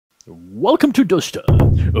Welcome to Dosta.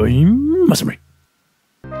 I'm Masami.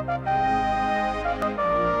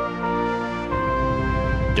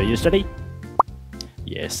 Do you study?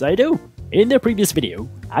 Yes, I do. In the previous video,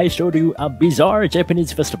 I showed you a bizarre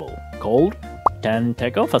Japanese festival called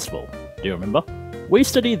Tanteko Festival. Do you remember? We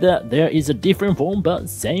studied that there is a different form but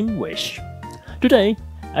same wish. Today,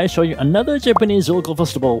 I show you another Japanese local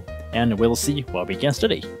festival and we'll see what we can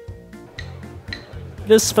study.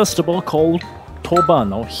 This festival called Toba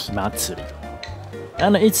no Himatsuri,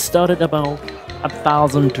 and it started about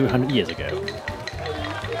 1,200 years ago.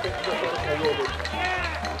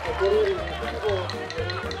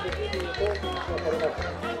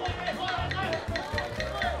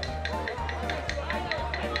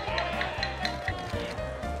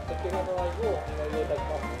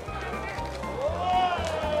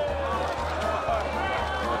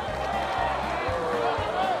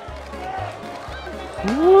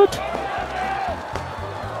 What?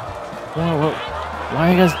 Whoa, why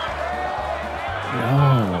are you guys...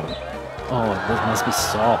 No. Oh, this must be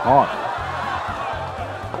so hot.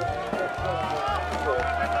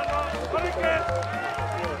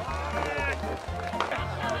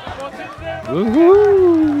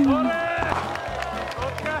 Woohoo!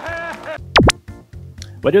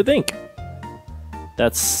 What do you think?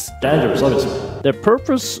 That's dangerous, obviously. The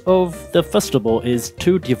purpose of the festival is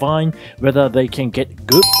to divine whether they can get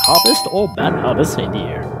good harvest or bad harvest in the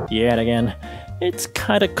year. Yet again, it's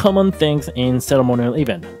kinda common thing in ceremonial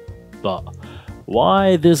event. But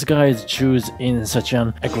why these guys choose in such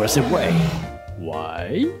an aggressive way?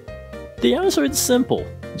 Why? The answer is simple.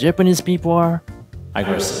 Japanese people are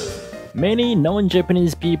aggressive. Many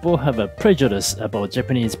non-Japanese people have a prejudice about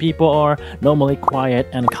Japanese people are normally quiet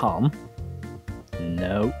and calm.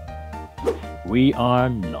 No, we are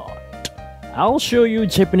not. I'll show you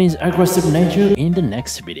Japanese aggressive nature in the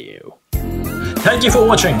next video. Thank you for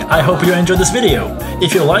watching. I hope you enjoyed this video.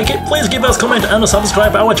 If you like it, please give us a comment and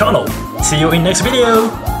subscribe our channel. See you in next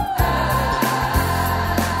video.